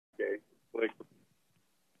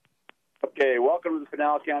Okay, welcome to the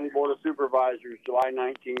Pinal County Board of Supervisors, July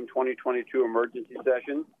 19, 2022 emergency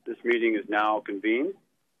session. This meeting is now convened.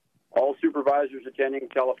 All supervisors attending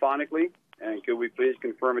telephonically, and could we please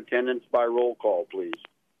confirm attendance by roll call, please?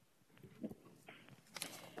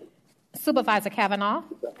 Supervisor Kavanaugh.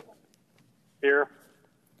 Here.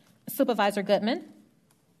 Supervisor Goodman.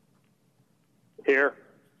 Here.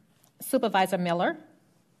 Supervisor Miller.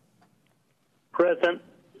 Present.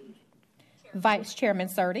 Vice Chairman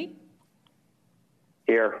Surtee.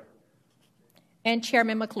 Here. And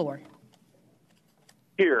Chairman McClure.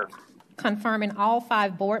 Here. Confirming all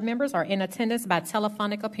 5 board members are in attendance by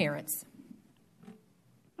telephonic appearance.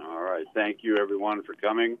 All right. Thank you, everyone, for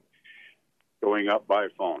coming. Going up by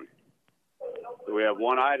phone. So we have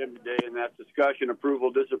one item today, and that's discussion,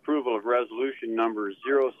 approval, disapproval of resolution number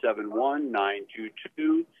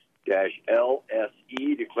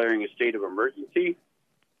 071922-LSE, declaring a state of emergency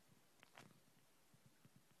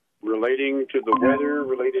relating to the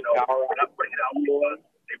weather-related power outage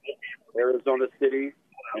in Arizona City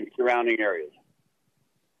and surrounding areas.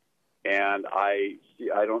 And I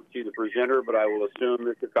don't see the presenter, but I will assume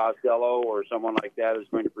Mr. Costello or someone like that is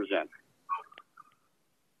going to present.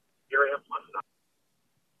 Here I am.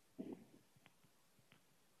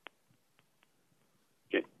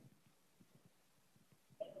 Okay.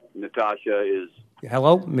 Natasha is...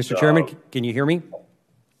 Hello, Mr. Chairman, can you hear me?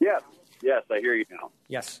 Yes, I hear you now.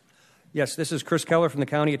 Yes, this is Chris Keller from the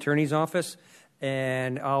County Attorney's Office,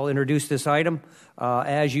 and I'll introduce this item.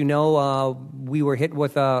 As you know, we were hit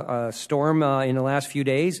with a storm in the last few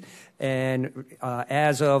days, and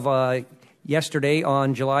as of yesterday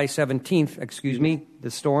on July 17th,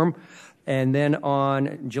 the storm, and then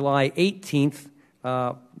on July 18th,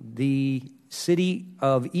 the city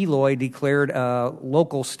of Eloy declared a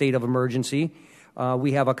local state of emergency.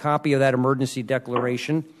 We have a copy of that emergency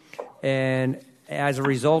declaration, and as a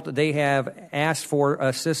result, they have asked for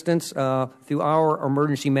assistance through our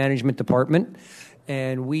emergency management department,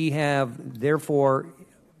 and we have therefore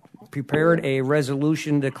prepared a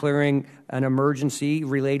resolution declaring an emergency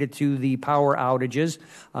related to the power outages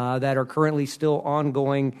that are currently still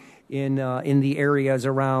ongoing in the areas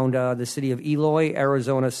around the city of Eloy,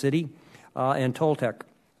 Arizona City, and Toltec.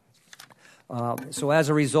 So as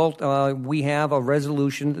a result, we have a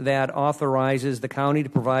resolution that authorizes the county to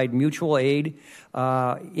provide mutual aid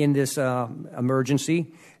in this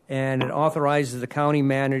emergency, and it authorizes the county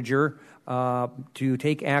manager to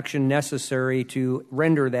take action necessary to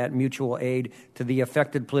render that mutual aid to the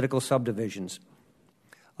affected political subdivisions.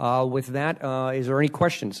 With that, is there any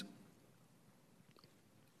questions?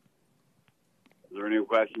 Is there any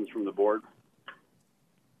questions from the board?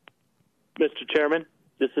 Mr. Chairman,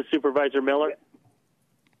 this is Supervisor Miller.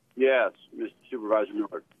 Yes, Mr. Supervisor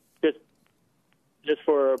Miller. Just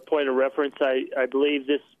for a point of reference, I believe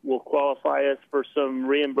this will qualify us for some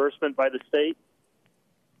reimbursement by the state.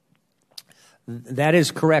 That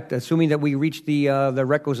is correct, assuming that we reach the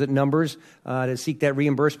requisite numbers to seek that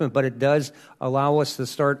reimbursement, but it does allow us to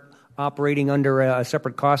start operating under a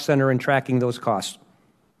separate cost center and tracking those costs.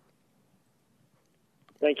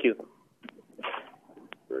 Thank you.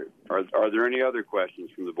 Are there any other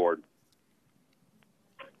questions from the board?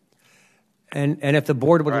 And if the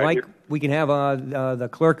board would like, here. we can have the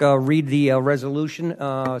clerk read the resolution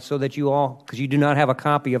so that you all, because you do not have a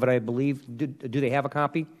copy of it, I believe. Do they have a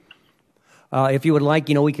copy? If you would like,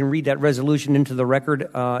 we can read that resolution into the record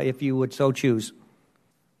if you would so choose.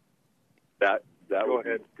 That go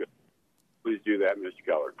ahead. Good. Please do that, Mr.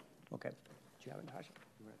 Keller. Okay. Do you have it, Natasha?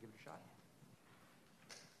 You want to give it a shot?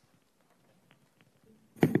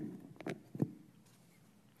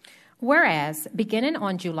 Whereas, beginning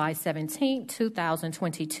on July 17,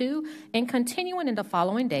 2022, and continuing in the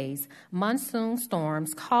following days, monsoon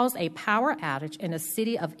storms caused a power outage in the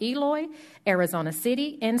city of Eloy, Arizona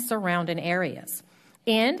City, and surrounding areas.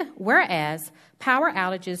 And whereas, power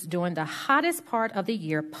outages during the hottest part of the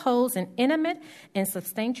year pose an imminent and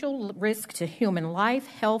substantial risk to human life,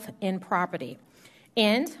 health, and property.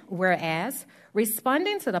 And whereas,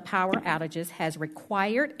 responding to the power outages has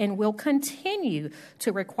required and will continue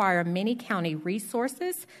to require many county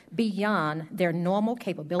resources beyond their normal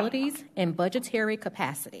capabilities and budgetary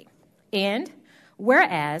capacity. And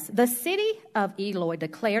whereas the city of Eloy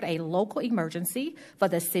declared a local emergency for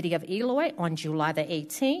the city of Eloy on July the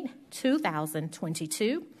 18th,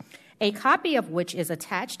 2022, a copy of which is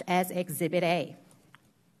attached as Exhibit A.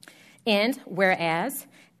 And whereas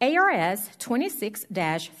ARS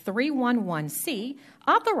 26-311C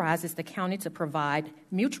authorizes the county to provide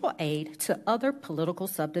mutual aid to other political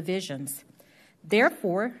subdivisions.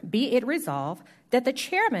 Therefore, be it resolved that the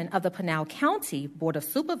chairman of the Pinal County Board of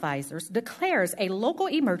Supervisors declares a local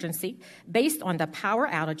emergency based on the power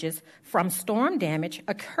outages from storm damage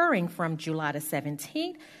occurring from July the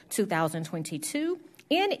 17th, 2022,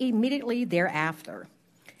 and immediately thereafter.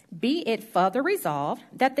 Be it further resolved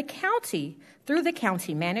that the county, through the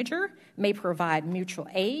county manager, may provide mutual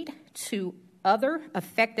aid to other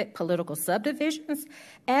affected political subdivisions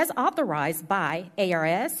as authorized by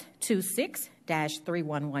ARS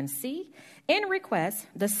 26-311C and request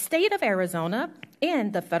the state of Arizona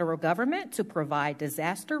and the federal government to provide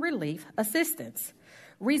disaster relief assistance.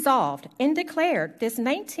 Resolved and declared this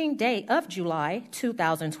 19th day of July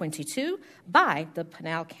 2022 by the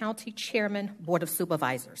Pinal County Chairman Board of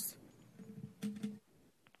Supervisors.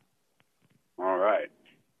 All right.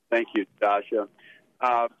 Thank you, Tasha.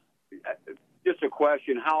 Just a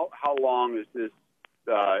question: How long is this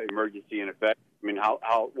emergency in effect? I mean,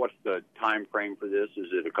 what's the time frame for this?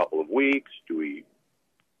 Is it a couple of weeks? Mr.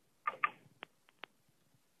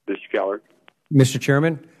 Keller? Mr.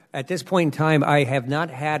 Chairman, at this point in time, I have not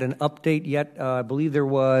had an update yet. I believe there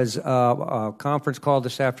was a conference call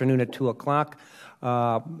this afternoon at 2 o'clock.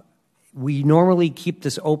 We normally keep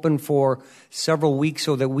this open for several weeks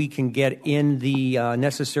so that we can get in the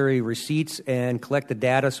necessary receipts and collect the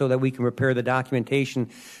data so that we can prepare the documentation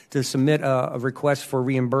to submit a request for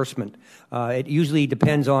reimbursement. It usually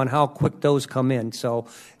depends on how quick those come in. So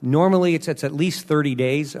normally it's at least 30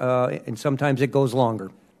 days, and sometimes it goes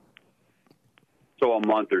longer. So a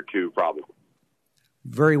month or two, probably.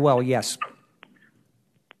 Very well, yes.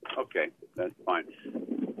 Okay, that's fine.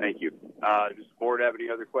 Thank you. Does the board have any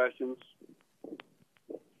other questions?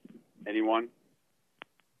 Anyone?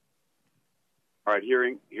 All right,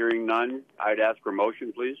 hearing none, I'd ask for a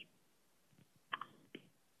motion, please.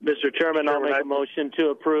 Mr. Chairman, I'll make a motion to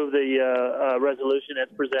approve the resolution as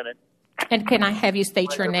presented. And can I have you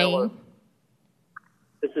state your name? Miller.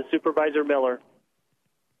 This is Supervisor Miller.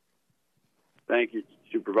 Thank you,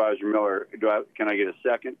 Supervisor Miller. Can I get a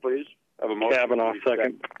second, please? I have a motion. Kavanaugh,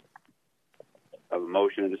 second. I have a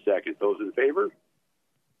motion and a second. Those in favor?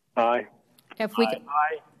 Aye. If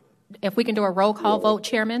we can do a roll call vote,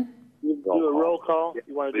 Chairman. Do a roll call.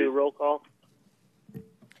 You want to do a roll call?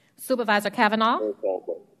 Supervisor Kavanaugh? Roll call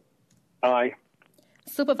vote. Aye.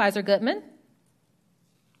 Supervisor Goodman?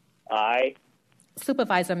 Aye.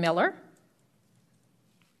 Supervisor Miller?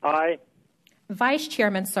 Aye. Vice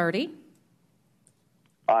Chairman Surtee?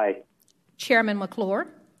 Aye. Chairman McClure?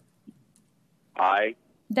 Aye.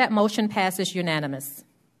 That motion passes unanimous.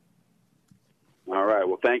 All right.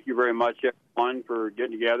 Well, thank you very much, everyone, for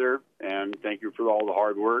getting together, and thank you for all the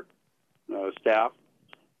hard work, staff.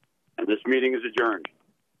 And this meeting is adjourned.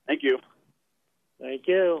 Thank you. Thank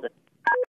you.